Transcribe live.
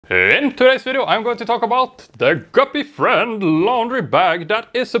In today's video, I'm going to talk about the Guppyfriend laundry bag that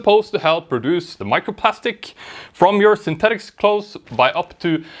is supposed to help reduce the microplastic from your synthetic clothes by up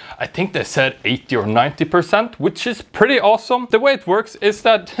to, I think they said 80 or 90%, which is pretty awesome. The way it works is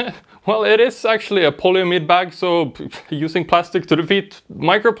that, well, it is actually a polyamide bag, so using plastic to defeat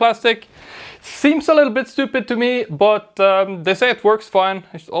microplastic seems a little bit stupid to me, but they say it works fine.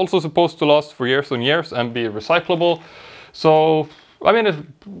 It's also supposed to last for years and years and be recyclable. So I mean,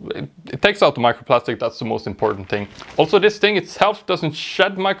 it takes out the microplastic, that's the most important thing. Also, this thing itself doesn't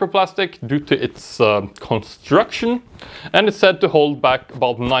shed microplastic due to its construction, and it's said to hold back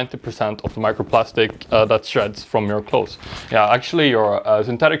about 90% of the microplastic that sheds from your clothes. Yeah, actually your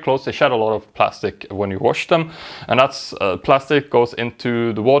synthetic clothes, they shed a lot of plastic when you wash them, and that's plastic goes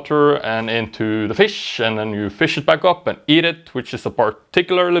into the water and into the fish, and then you fish it back up and eat it, which is a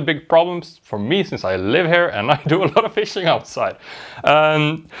particularly big problem for me since I live here and I do a lot of fishing outside.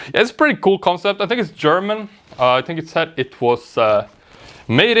 Yeah, it's a pretty cool concept. I think it's German. I think it said it was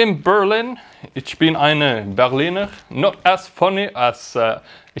made in Berlin. Ich bin eine Berliner. Not as funny as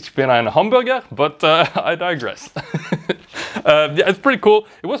ich bin eine Hamburger, but I digress. Yeah, it's pretty cool.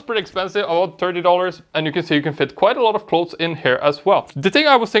 It was pretty expensive, about $30, and you can see you can fit quite a lot of clothes in here as well. The thing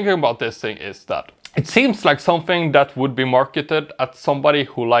I was thinking about this thing is that it seems like something that would be marketed at somebody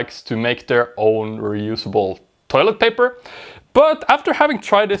who likes to make their own reusable toilet paper. But after having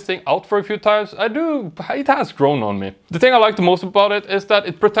tried this thing out for a few times, it has grown on me. The thing I like the most about it is that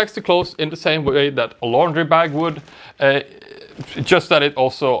it protects the clothes in the same way that a laundry bag would, just that it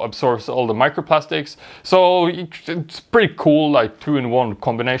also absorbs all the microplastics. So it's pretty cool, like 2-in-1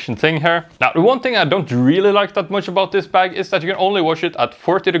 combination thing here. Now, the one thing I don't really like that much about this bag is that you can only wash it at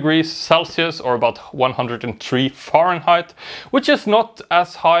 40 degrees Celsius or about 103 Fahrenheit, which is not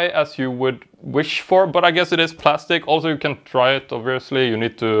as high as you would wish for, but I guess it is plastic. Also, you can dry it, obviously. You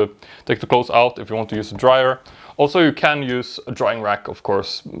need to take the clothes out if you want to use a dryer. Also, you can use a drying rack, of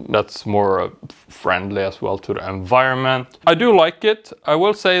course. That's more friendly as well to the environment. I do like it. I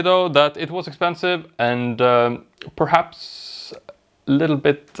will say though that it was expensive and perhaps a little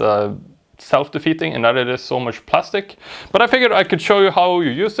bit self-defeating in that it is so much plastic. But I figured I could show you how you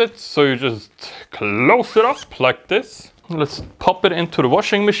use it. So you just close it up like this. Let's pop it into the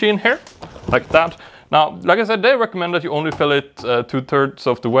washing machine here, like that. Now, like I said, they recommend that you only fill it 2/3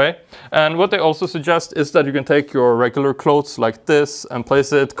 of the way. And what they also suggest is that you can take your regular clothes like this and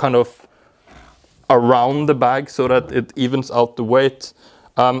place it kind of around the bag so that it evens out the weight.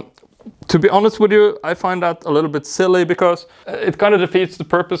 To be honest with you, I find that a little bit silly because it kind of defeats the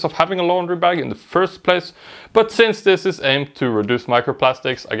purpose of having a laundry bag in the first place. But since this is aimed to reduce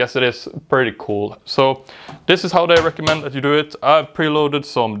microplastics, I guess it is pretty cool. So this is how they recommend that you do it. I've preloaded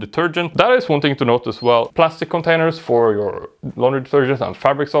some detergent. That is one thing to note as well. Plastic containers for your laundry detergent and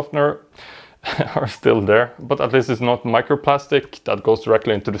fabric softener are still there, but at least it's not microplastic that goes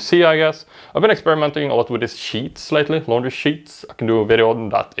directly into the sea, I guess. I've been experimenting a lot with these sheets lately, laundry sheets. I can do a video on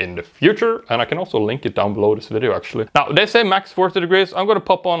that in the future, and I can also link it down below this video actually. Now, they say max 40 degrees. I'm gonna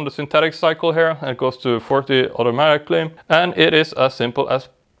pop on the synthetic cycle here, and it goes to 40 automatically, and it is as simple as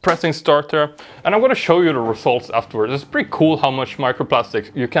pressing start here, and I'm going to show you the results afterwards. It's pretty cool how much microplastics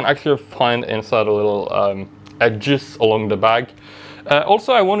you can actually find inside the little edges along the bag.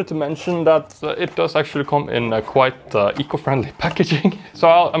 Also, I wanted to mention that it does actually come in quite eco-friendly packaging. So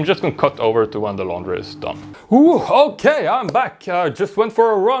I'm just going to cut over to when the laundry is done. Ooh, okay, I'm back. Just went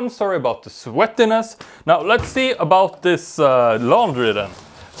for a run. Sorry about the sweatiness. Now, let's see about this laundry then.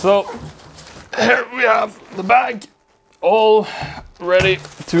 So, here we have the bag all ready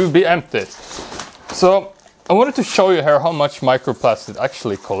to be emptied. So, I wanted to show you here how much microplastic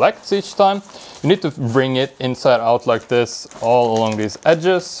actually collects each time. You need to bring it inside out like this, all along these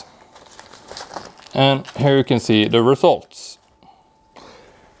edges. And here you can see the results.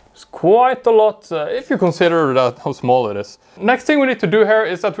 It's quite a lot if you consider that how small it is. Next thing we need to do here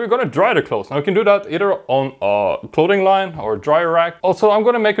is that we're going to dry the clothes. Now we can do that either on a clothing line or a dryer rack. Also, I'm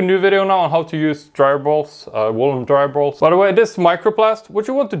going to make a new video now on how to use dryer balls, woolen dryer balls. By the way, this microplast, what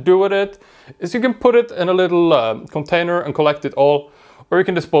you want to do with it is you can put it in a little container and collect it all, or you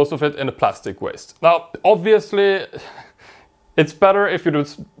can dispose of it in the plastic waste. Now, obviously, it's better if you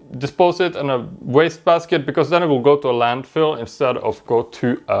dispose it in a waste basket, because then it will go to a landfill instead of go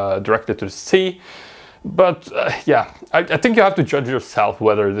to directly to the sea. But yeah, I think you have to judge yourself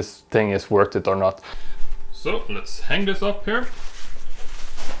whether this thing is worth it or not. So let's hang this up here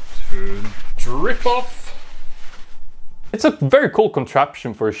to drip off. It's a very cool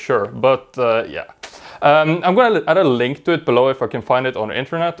contraption for sure, but yeah. I'm going to add a link to it below if I can find it on the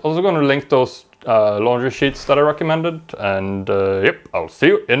internet. Also going to link those laundry sheets that I recommended. And yep, I'll see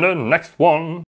you in the next one.